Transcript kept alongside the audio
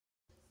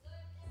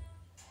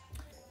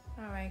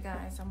Alright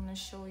guys, I'm gonna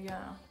show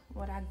y'all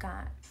what I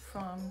got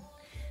from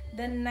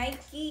the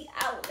Nike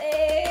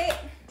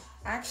outlet.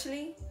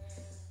 Actually,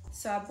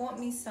 so I bought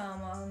me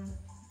some,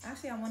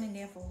 actually I went in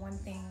there for one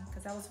thing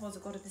because I was supposed to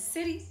go to the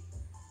city,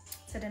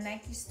 to the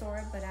Nike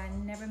store, but I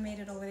never made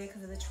it over there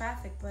because of the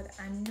traffic. But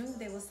I knew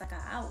there was like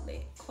an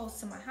outlet close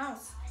to my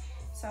house.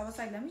 So I was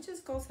like, let me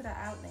just go to the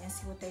outlet and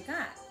see what they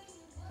got.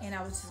 And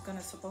I was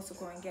just supposed to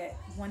go and get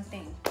one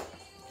thing.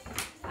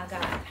 I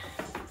got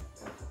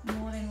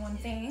more than one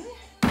thing,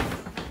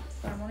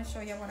 but I want to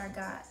show you what I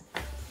got.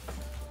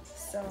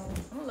 So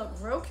I'm gonna look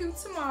real cute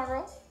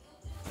tomorrow.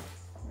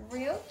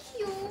 Real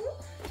cute.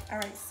 All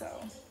right, so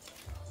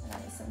I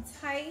got me some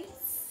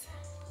tights.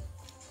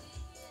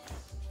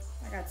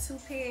 I got 2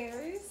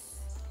 pairs,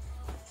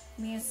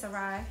 me and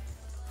Sarai.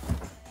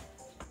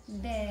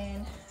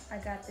 Then I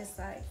got this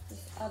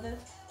other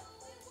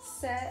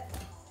set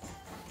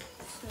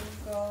to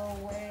go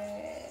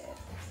with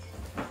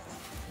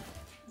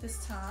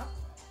this top.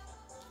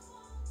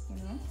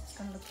 You know, it's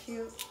gonna look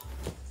cute.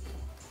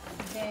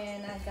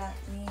 Then I got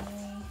me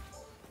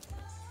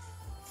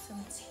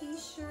some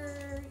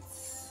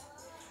t-shirts.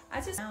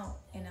 I just out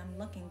and I'm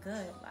looking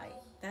good. Like,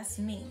 that's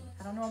me.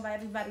 I don't know about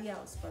everybody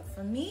else, but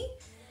for me,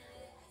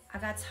 I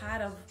got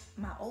tired of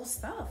my old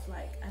stuff.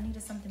 Like, I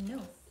needed something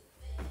new.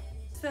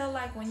 I feel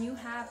like when you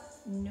have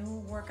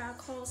new workout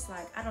clothes,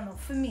 like, I don't know,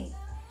 for me,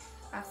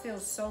 I feel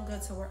so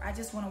good to work. I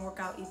just want to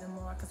work out even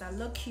more because I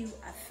look cute,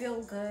 I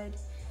feel good,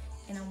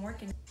 and I'm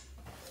working.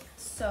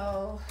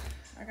 So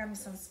I got me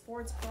some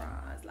sports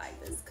bras, like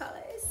this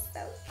color is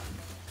so.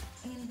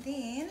 And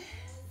then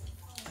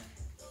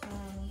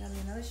got me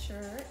another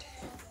shirt,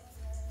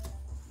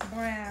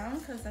 brown,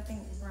 because I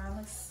think brown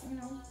looks, you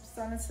know,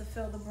 starting to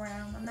fill the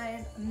brown. I'm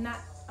not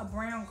a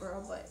brown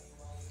girl, but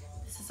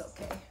this is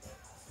okay.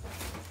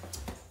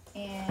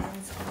 And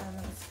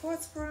another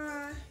sports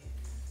bra.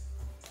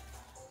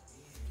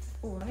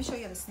 Oh, let me show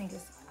you the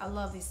sneakers. I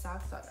love these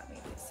socks, so I got me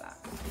these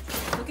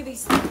socks. Look at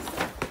these sneakers.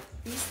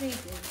 These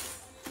sneakers.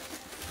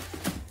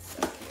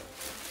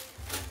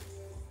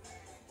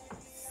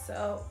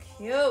 So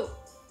cute.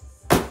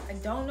 I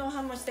don't know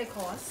how much they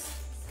cost.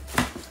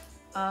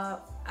 I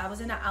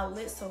was in an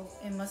outlet, so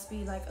it must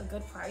be like a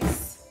good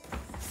price.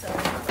 So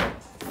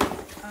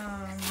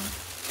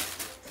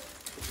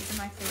these are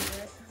my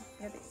favorite.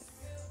 Look at these.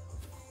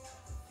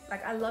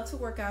 Like, I love to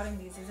work out in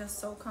these. These are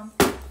so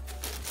comfy.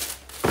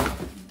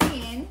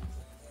 Then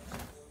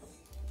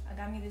I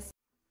got me this.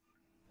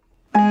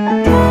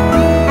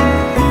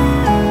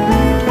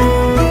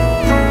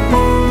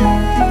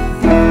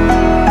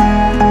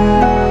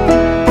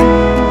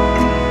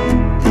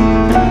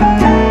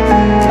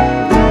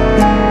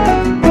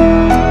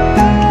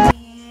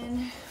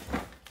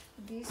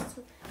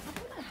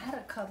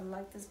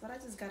 Like this, but I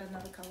just got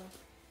another color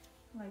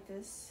like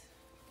this.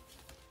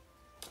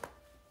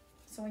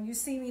 So when you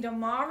see me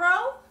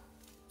tomorrow,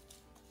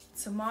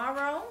 I'm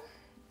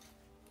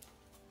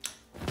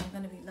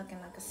gonna be looking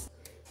like a.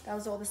 That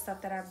was all the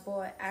stuff that I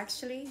bought.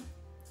 Actually,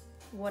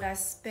 what I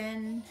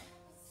spend.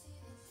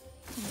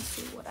 Let me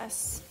see what I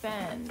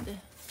spend.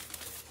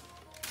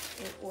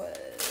 It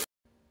was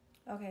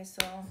okay.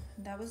 So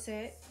that was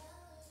it.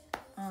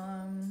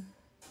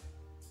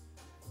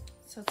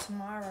 So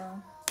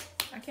tomorrow.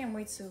 I can't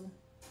wait to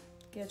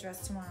get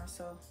dressed tomorrow.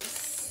 So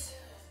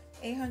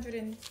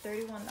 $831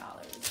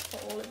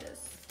 for all of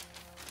this.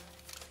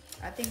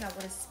 I think I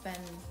would have spent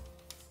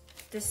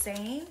the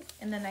same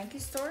in the Nike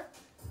store,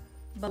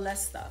 but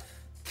less stuff.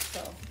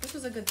 So this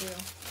was a good deal.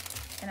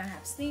 And I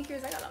have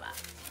sneakers. I got a lot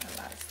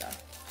of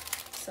stuff.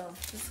 So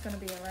this is gonna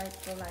be alright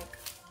for like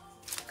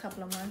a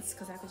couple of months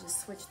because I could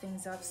just switch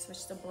things up,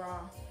 switch the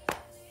bra.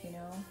 You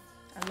know,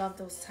 I love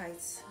those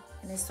tights,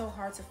 and it's so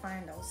hard to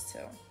find those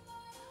too.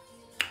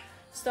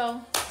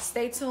 So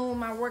stay tuned,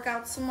 my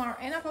workout tomorrow,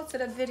 and I posted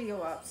a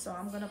video up, so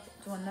I'm gonna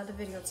do another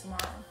video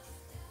tomorrow.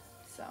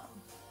 So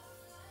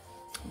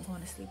I'm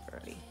going to sleep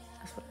early.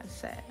 That's what I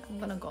said. I'm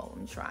gonna go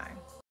and try.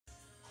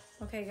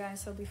 Okay guys,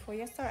 so before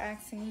you start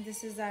asking,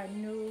 this is our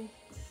new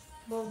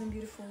Bold and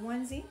Beautiful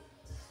onesie.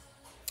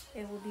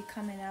 It will be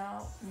coming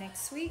out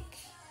next week.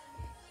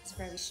 It's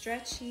very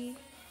stretchy.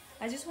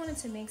 I just wanted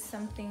to make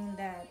something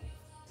that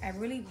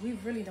we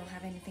really don't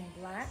have anything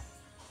black.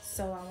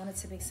 So I wanted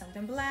to make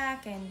something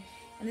black, and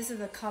this is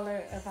the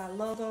color of our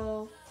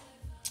logo,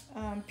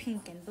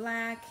 pink and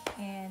black,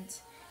 and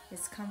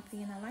it's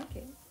comfy and I like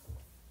it.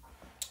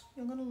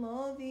 You're gonna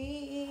love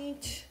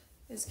it.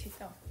 It's cute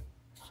though.